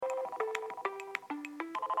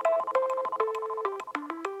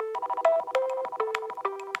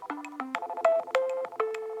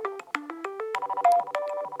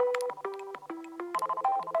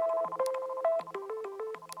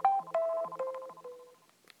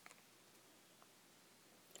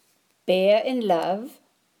Bear in Love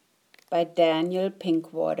by Daniel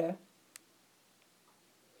Pinkwater.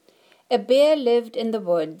 A bear lived in the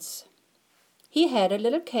woods. He had a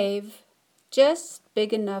little cave, just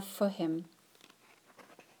big enough for him.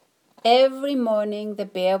 Every morning the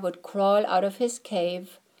bear would crawl out of his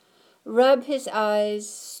cave, rub his eyes,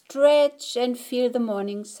 stretch and feel the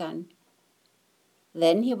morning sun.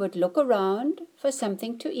 Then he would look around for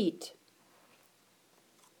something to eat.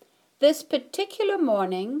 This particular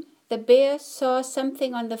morning, the bear saw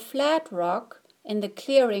something on the flat rock in the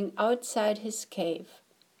clearing outside his cave.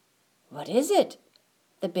 "What is it?"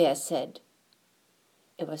 the bear said.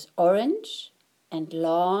 It was orange and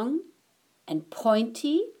long and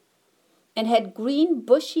pointy and had green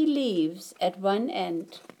bushy leaves at one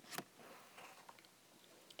end.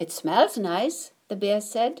 "It smells nice," the bear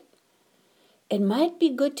said. "It might be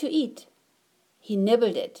good to eat." He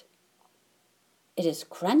nibbled it. "It is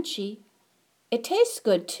crunchy. It tastes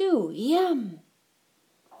good too. Yum!"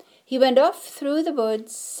 He went off through the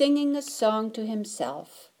woods, singing a song to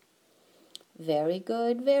himself. "Very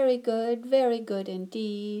good, very good, very good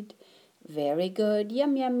indeed. Very good,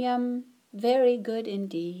 yum, yum, yum. Very good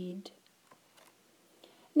indeed."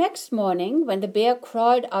 Next morning, when the bear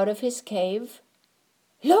crawled out of his cave,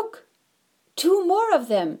 "Look! 2 more of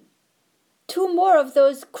them! 2 more of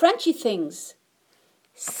those crunchy things!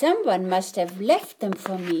 Someone must have left them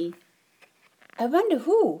for me. I wonder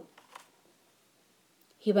who?"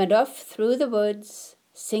 He went off through the woods,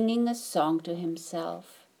 singing a song to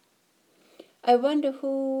himself. "I wonder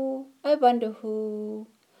who, I wonder who,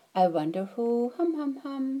 I wonder who, hum, hum,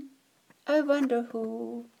 hum, I wonder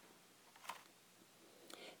who."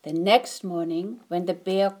 The next morning, when the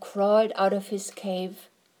bear crawled out of his cave,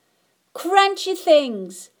 "Crunchy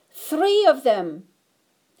things! 3 of them!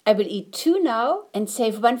 I will eat 2 now and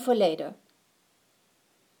save 1 for later."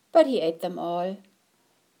 But he ate them all.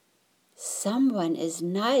 "Someone is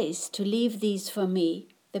nice to leave these for me,"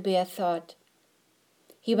 the bear thought.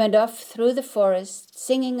 He went off through the forest,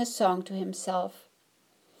 singing a song to himself.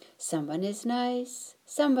 "Someone is nice,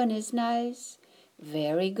 someone is nice.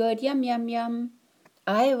 Very good, yum, yum, yum.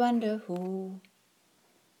 I wonder who."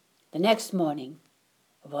 The next morning,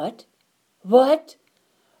 What?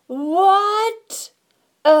 What?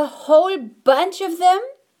 A whole bunch of them?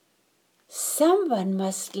 Someone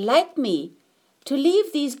must like me to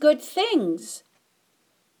leave these good things.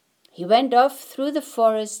 He went off through the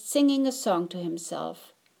forest, singing a song to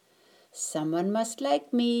himself. "Someone must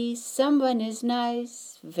like me, someone is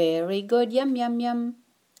nice. Very good, yum, yum, yum.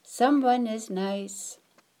 Someone is nice."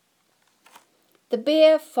 The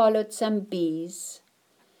bear followed some bees.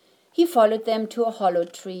 He followed them to a hollow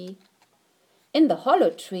tree. In the hollow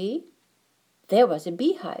tree, there was a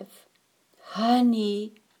beehive.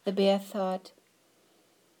 Honey, the bear thought.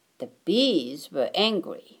 The bees were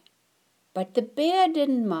angry, but the bear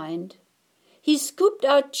didn't mind. He scooped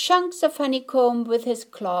out chunks of honeycomb with his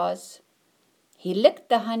claws. He licked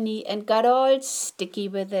the honey and got all sticky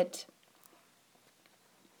with it.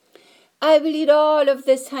 "I will eat all of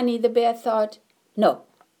this honey," the bear thought. "No,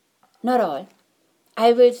 not all.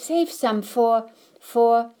 I will save some for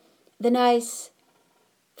the nice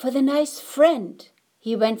friend."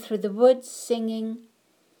 He went through the woods singing,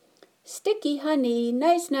 "Sticky honey,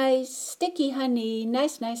 nice, nice, sticky honey,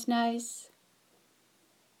 nice, nice, nice."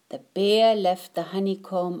 The bear left the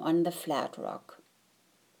honeycomb on the flat rock.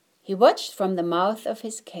 He watched from the mouth of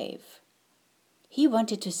his cave. He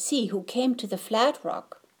wanted to see who came to the flat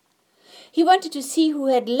rock. He wanted to see who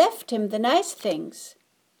had left him the nice things.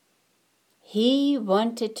 He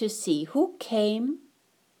wanted to see who came,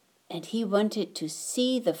 and he wanted to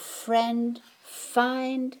see the friend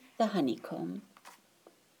find the honeycomb.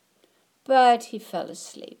 But he fell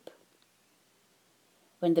asleep.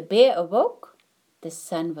 When the bear awoke, the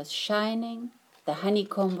sun was shining, the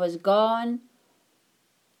honeycomb was gone,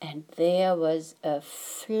 and there was a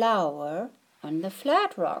flower on the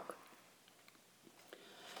flat rock.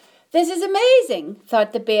 "This is amazing,"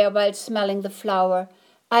 thought the bear while smelling the flower.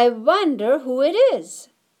 "I wonder who it is."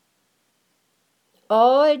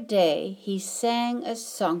 All day he sang a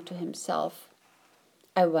song to himself.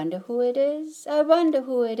 "I wonder who it is, I wonder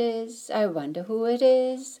who it is, I wonder who it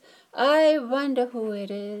is, I wonder who it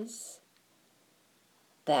is."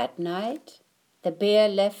 That night, the bear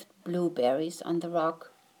left blueberries on the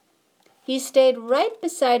rock. He stayed right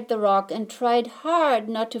beside the rock and tried hard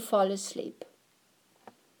not to fall asleep.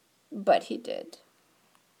 But he did.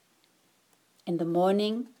 In the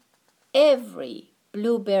morning, every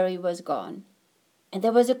blueberry was gone, and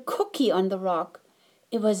there was a cookie on the rock.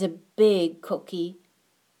 It was a big cookie,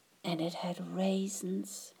 and it had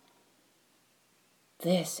raisins.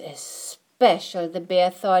 "This is special, the bear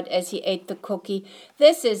thought as he ate the cookie.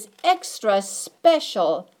 This is extra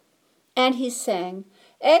special. And he sang,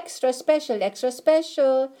 extra special, extra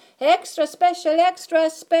special, extra special, extra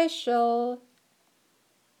special.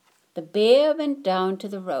 The bear went down to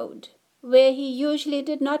the road, where he usually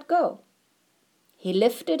did not go. He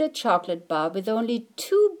lifted a chocolate bar with only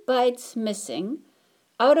 2 bites missing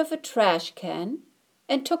out of a trash can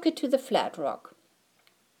and took it to the flat rock.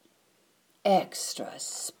 Extra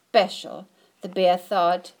special, the bear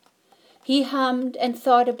thought. He hummed and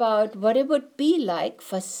thought about what it would be like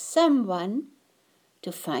for someone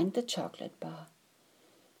to find the chocolate bar.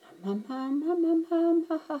 Hum, hum, hum, hum, hum,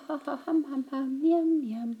 hum, hum, hum, hum, hum, yum,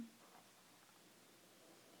 yum.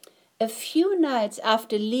 A few nights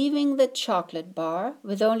after leaving the chocolate bar,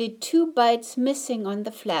 with only 2 bites missing on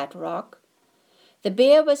the flat rock, the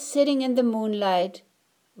bear was sitting in the moonlight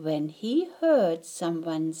when he heard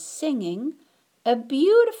someone singing a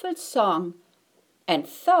beautiful song and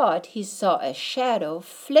thought he saw a shadow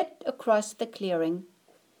flit across the clearing.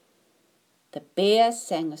 The bear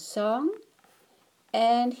sang a song,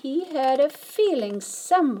 and he had a feeling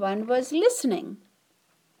someone was listening.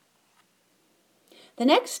 The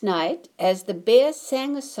next night, as the bear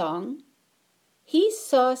sang a song, he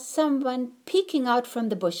saw someone peeking out from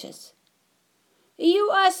the bushes. "You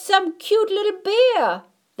are some cute little bear,"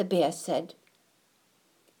 the bear said.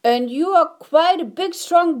 "And you are quite a big,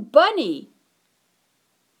 strong bunny."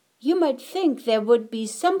 You might think there would be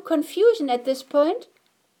some confusion at this point,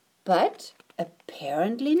 but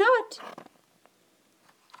apparently not.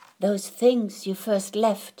 "Those things you first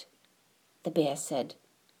left," the bear said.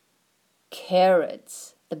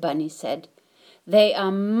 "Carrots," the bunny said. "They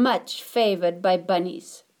are much favored by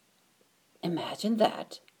bunnies." "Imagine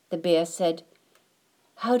that," the bear said.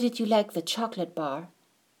 "How did you like the chocolate bar?"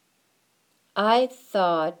 "I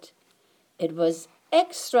thought it was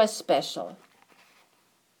extra special."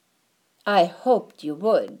 "I hoped you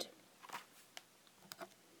would."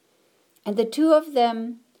 And the 2 of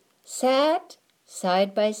them sat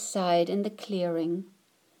side by side in the clearing,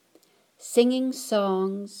 singing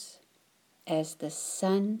songs as the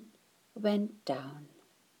sun went down.